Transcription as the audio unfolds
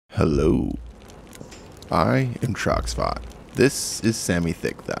Hello, I am Troxbot. This is Sammy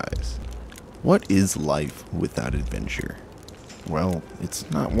Thicc Thighs. What is life without adventure? Well, it's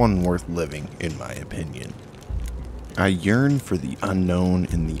not one worth living, in my opinion. I yearn for the unknown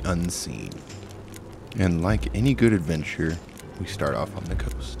and the unseen. And like any good adventure, we start off on the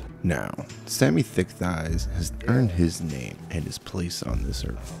coast. Now, Sammy Thicc Thighs has earned his name and his place on this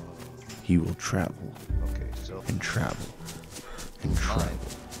earth. He will travel, and travel, and travel,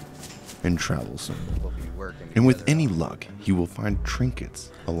 and travel some more. And with any luck, he will find trinkets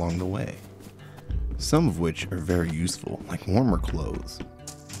along the way. Some of which are very useful, like warmer clothes,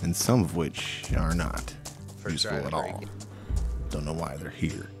 and some of which are not useful at all. Don't know why they're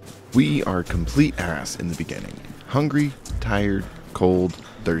here. We are complete ass in the beginning. Hungry, tired, cold,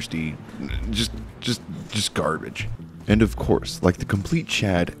 thirsty, just garbage. And of course, like the complete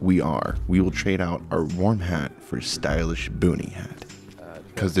Chad we are, we will trade out our warm hat for a stylish boonie hat.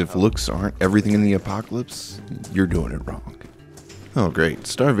 Because if looks aren't everything in the apocalypse, you're doing it wrong. Oh great,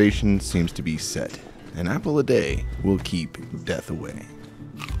 starvation seems to be set. An apple a day will keep death away.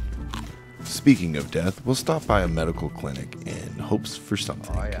 Speaking of death, we'll stop by a medical clinic in hopes for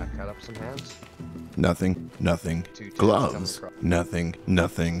something. Oh yeah, cut up some hands. Nothing. Gloves. Nothing.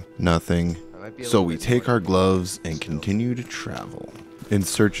 So we take our gloves and continue to travel. In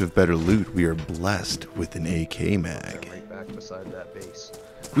search of better loot, we are blessed with an AK mag. Right back beside that base.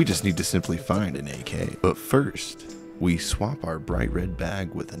 We just need to simply find an AK. But first, we swap our bright red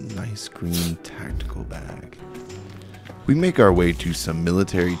bag with a nice green tactical bag. We make our way to some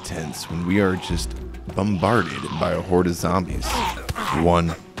military tents when we are just bombarded by a horde of zombies.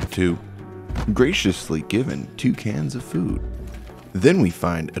 1, 2. Graciously given 2 cans of food. Then we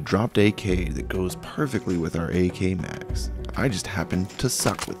find a dropped AK that goes perfectly with our AK mags. I just happen to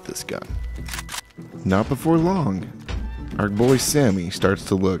suck with this gun. Not before long, our boy Sammy starts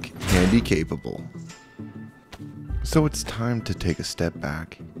to look handy capable. So it's time to take a step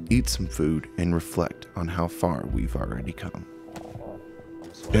back, eat some food, and reflect on how far we've already come.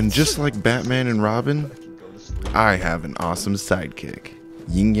 And just like Batman and Robin, I have an awesome sidekick.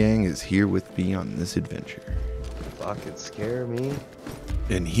 Yin Yang is here with me on this adventure. Fucking scare me.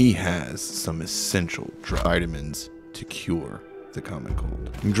 And he has some essential vitamins to cure the common cold.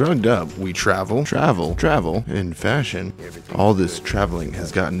 Drugged up, we travel in fashion. All this traveling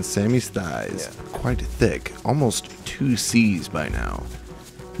has gotten Sammy's thighs quite thick, almost 2 C's by now.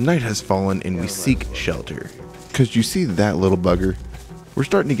 Night has fallen and we seek shelter. Cause you see that little bugger? We're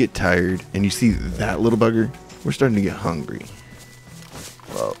starting to get tired, and you see that little bugger? We're starting to get hungry.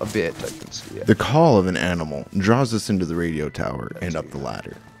 Well, a bit, I can see it. The call of an animal draws us into the radio tower and up the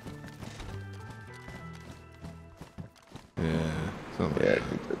ladder. Yeah, something. Yeah,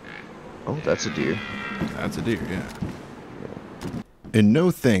 oh, that's a deer. That's a deer, yeah. And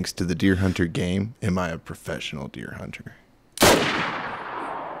no thanks to the deer hunter game, am I a professional deer hunter.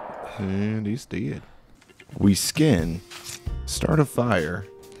 And he's dead. We skin, start a fire,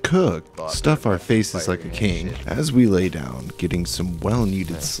 cook, stuff our faces like a king. As we lay down, getting some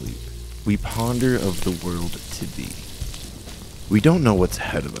well-needed sleep, we ponder of the world to be. We don't know what's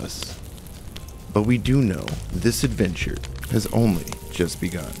ahead of us, but we do know this adventure has only just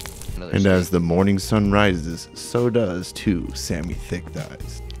begun. And as the morning sun rises, so does too Sammy Thicc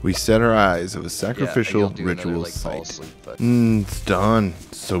Thighs. We set our eyes of a sacrificial ritual site. It's dawn,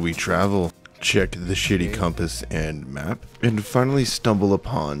 so we travel. Check the shitty compass and map, and finally stumble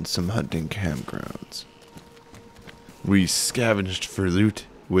upon some hunting campgrounds. We scavenged for loot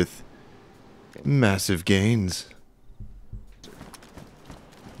with massive gains.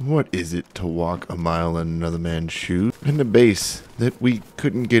 What is it to walk a mile in another man's shoes? In a base that we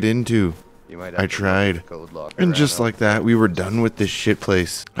couldn't get into. I tried, and just like that, we were done with this shit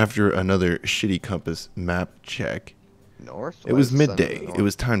place. After another shitty compass map check, it was midday. It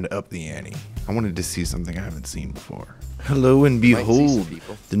was time to up the ante. I wanted to see something I haven't seen before. Hello and behold,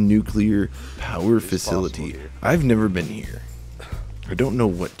 the nuclear power facility. I've never been here. I don't know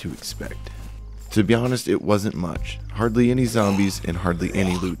what to expect. To be honest, it wasn't much. Hardly any zombies and hardly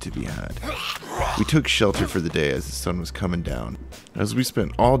any loot to be had. We took shelter for the day as the sun was coming down, as we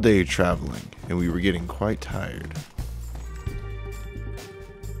spent all day traveling and we were getting quite tired.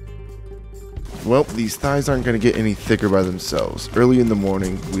 Well, these thighs aren't going to get any thicker by themselves. Early in the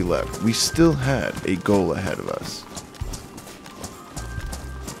morning, we left. We still had a goal ahead of us.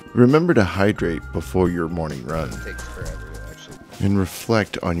 Remember to hydrate before your morning run. It takes forever, actually. And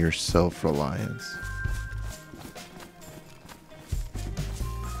reflect on your self-reliance.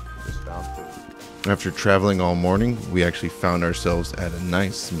 Just found food. After traveling all morning, we actually found ourselves at a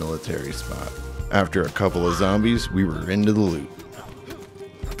nice military spot. After a couple of zombies, we were into the loot.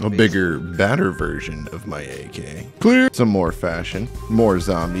 A bigger, badder version of my AK. Clear. Some more fashion, more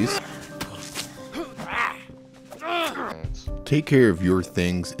zombies. Take care of your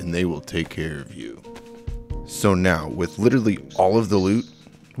things and they will take care of you. So now, with literally all of the loot,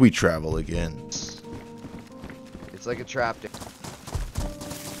 we travel again. It's like a trap.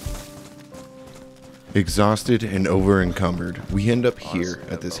 Exhausted and over-encumbered, we end up here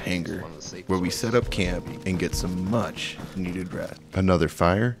at this hangar, where we set up camp and get some much needed rest. Another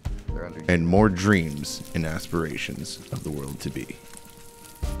fire, and more dreams and aspirations of the world to be.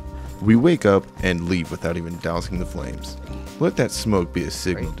 We wake up and leave without even dousing the flames. Let that smoke be a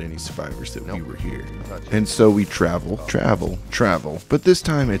signal to any survivors that we were here. And so we travel, but this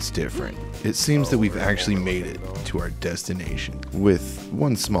time it's different. It seems that we've actually made it to our destination, with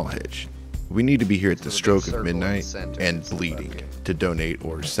one small hitch. We need to be here at the stroke of midnight and bleeding to donate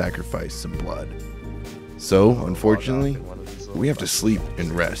or sacrifice some blood. So, unfortunately, we have to sleep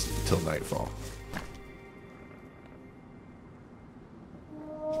and rest till nightfall.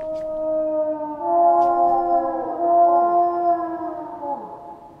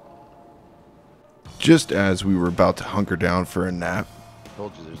 Just as we were about to hunker down for a nap, a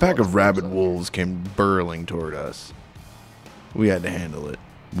pack of rabid wolves came burling toward us. We had to handle it.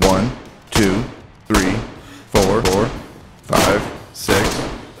 1, 2, 3, 4, 5, 6,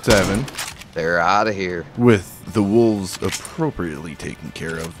 7. They're out of here. With the wolves appropriately taken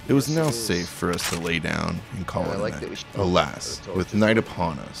care of, it was now safe for us to lay down and call it a night. Alas, with night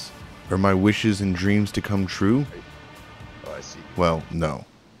upon us, are my wishes and dreams to come true? Oh, I see. Well, no.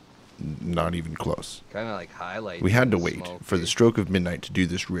 Not even close. Kind of like highlight. We had to wait for the stroke of midnight to do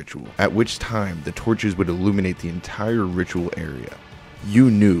this ritual, at which time the torches would illuminate the entire ritual area. You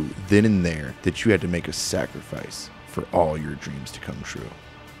knew then and there that you had to make a sacrifice for all your dreams to come true.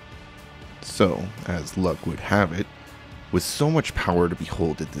 So, as luck would have it, with so much power to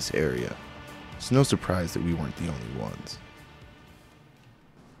behold at this area, it's no surprise that we weren't the only ones.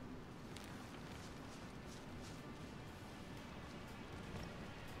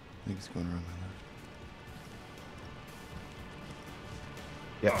 I think he's going around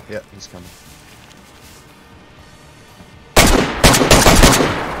my left. Yeah, he's coming.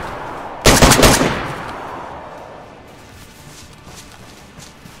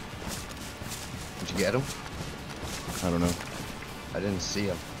 Did you get him? I don't know. I didn't see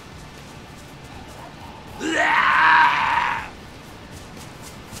him.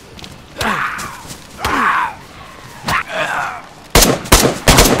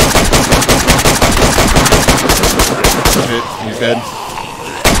 Shit, he's dead.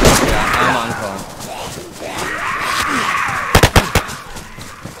 Yeah, I'm on call.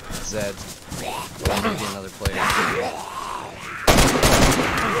 Zed. There may be another player.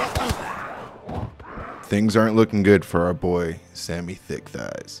 Things aren't looking good for our boy, Sammy Thicc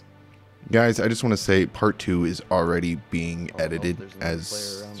Thighs. Guys, I just want to say part 2 is already being edited.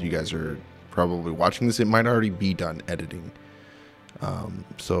 As you guys are probably watching this, it might already be done editing.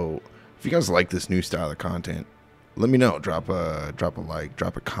 So if you guys like this new style of content, let me know. Drop a like,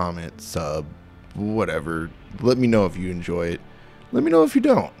 drop a comment, sub, whatever. Let me know if you enjoy it. Let me know if you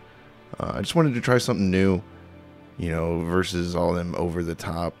don't. I just wanted to try something new, you know, versus all them over the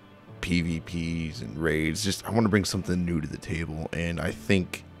top PvPs and raids. Just I want to bring something new to the table, and I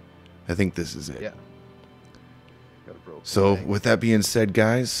think this is it. Yeah. So with that being said,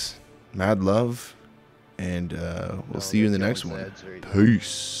 guys, mad love, and we'll see you in the next one.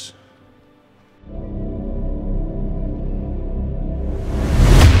 Peace.